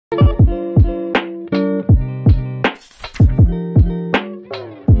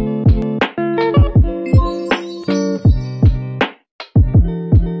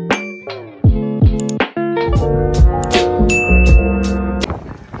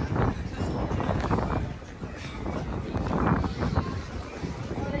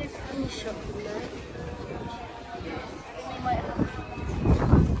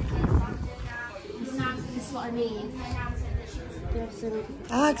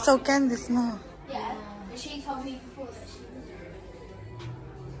So Candice, no? Yeah, she told me before that she was.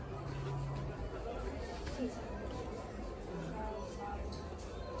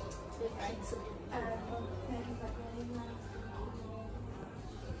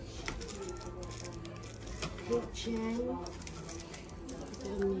 Chain.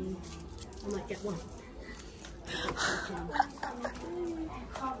 I might get one.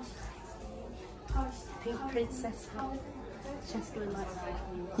 Pink princess hat. Just going like that.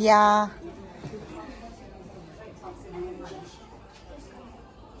 Yeah.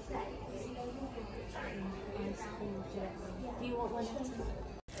 Do you want one?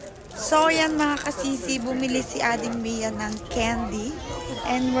 So yan mga kasisi, bumili si Ading Mia ng candy.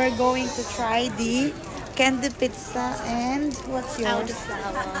 And we're going to try the candy pizza and what's yours?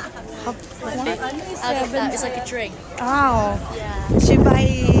 Elderflower. It's like a drink. Oh, Yeah. she buy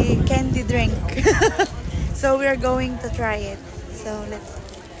candy drink. So we're going to try it. So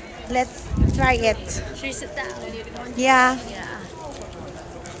let's try it. Should we sit down? Yeah. Yeah.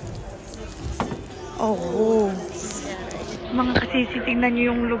 Oh. Mga kasisi, tingnan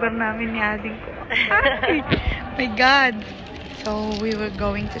nyo yung lugar namin ni Ading ko. Ay, my God. So we were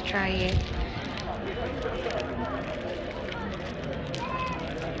going to try it.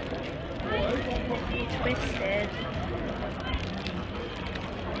 Twisted.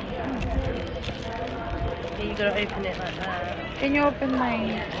 Okay, you gotta open it like that. Can you open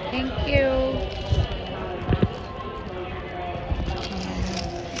mine? Thank you.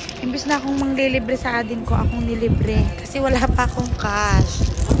 Yeah. Imbis na akong manglilibre sa ading ko, akong nilibre. Kasi wala pa akong cash.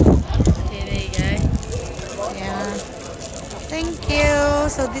 Okay, there you go. Yeah. Thank you.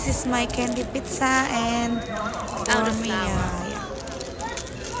 So this is my candy pizza and Elderflower. Yeah.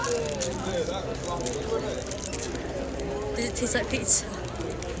 Does it taste like pizza?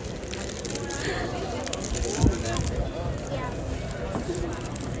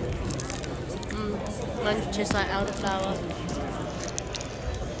 Mine tastes like elderflower.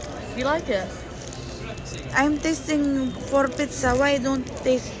 You like it? I'm tasting for pizza. Why don't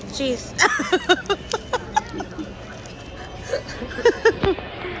taste cheese?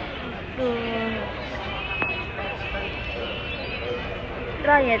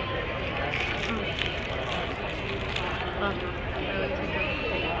 Try it.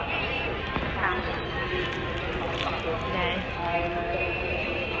 Okay.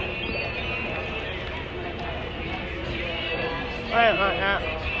 I don't like that.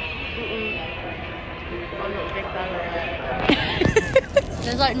 I'm not a big fan of that.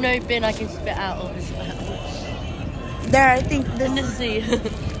 There's like no bin I can spit out of as well. There, I think In the this. sea.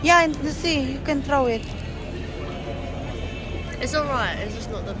 Yeah, in the sea. You can throw it. It's alright, it's just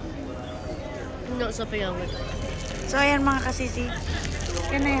not something I would. So, ayan mga kasisi.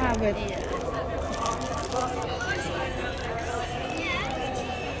 Can I have it? Yeah.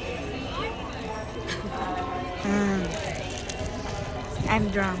 I'm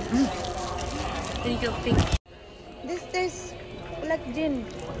drunk. Then you got pink. This tastes like gin.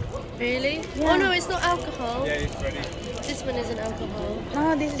 Really? Yeah. Oh no, it's not alcohol. Yeah, it's ready. This one isn't alcohol.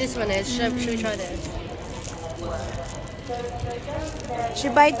 No, this This one is. Should we try this?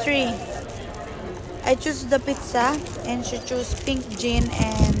 She buy 3. I choose the pizza and she choose pink gin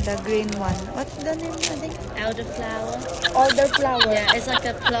and the green one. What's the name? I think Elderflower. elderflower. Yeah, it's like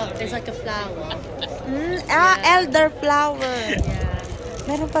a It's like a flower. Elderflower. Yeah.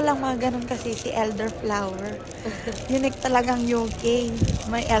 Meron palang mga ganun kasi si elderflower. Unique talagang UK.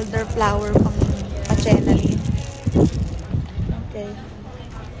 May elderflower pang pa-channeling. Okay.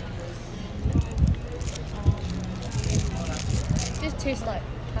 This tastes like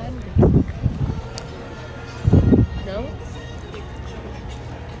candy. No?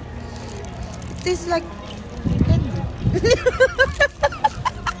 It tastes like candy.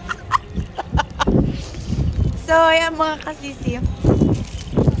 So, ayan mga kasisi.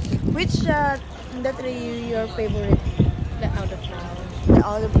 Which the 3 your favorite? The elderflower. The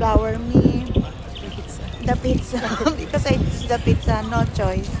elderflower, me, Pizza. the pizza. Because I choose the pizza, no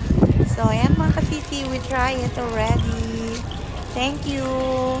choice. So, ayan mga kasisi, we try it already. Thank you.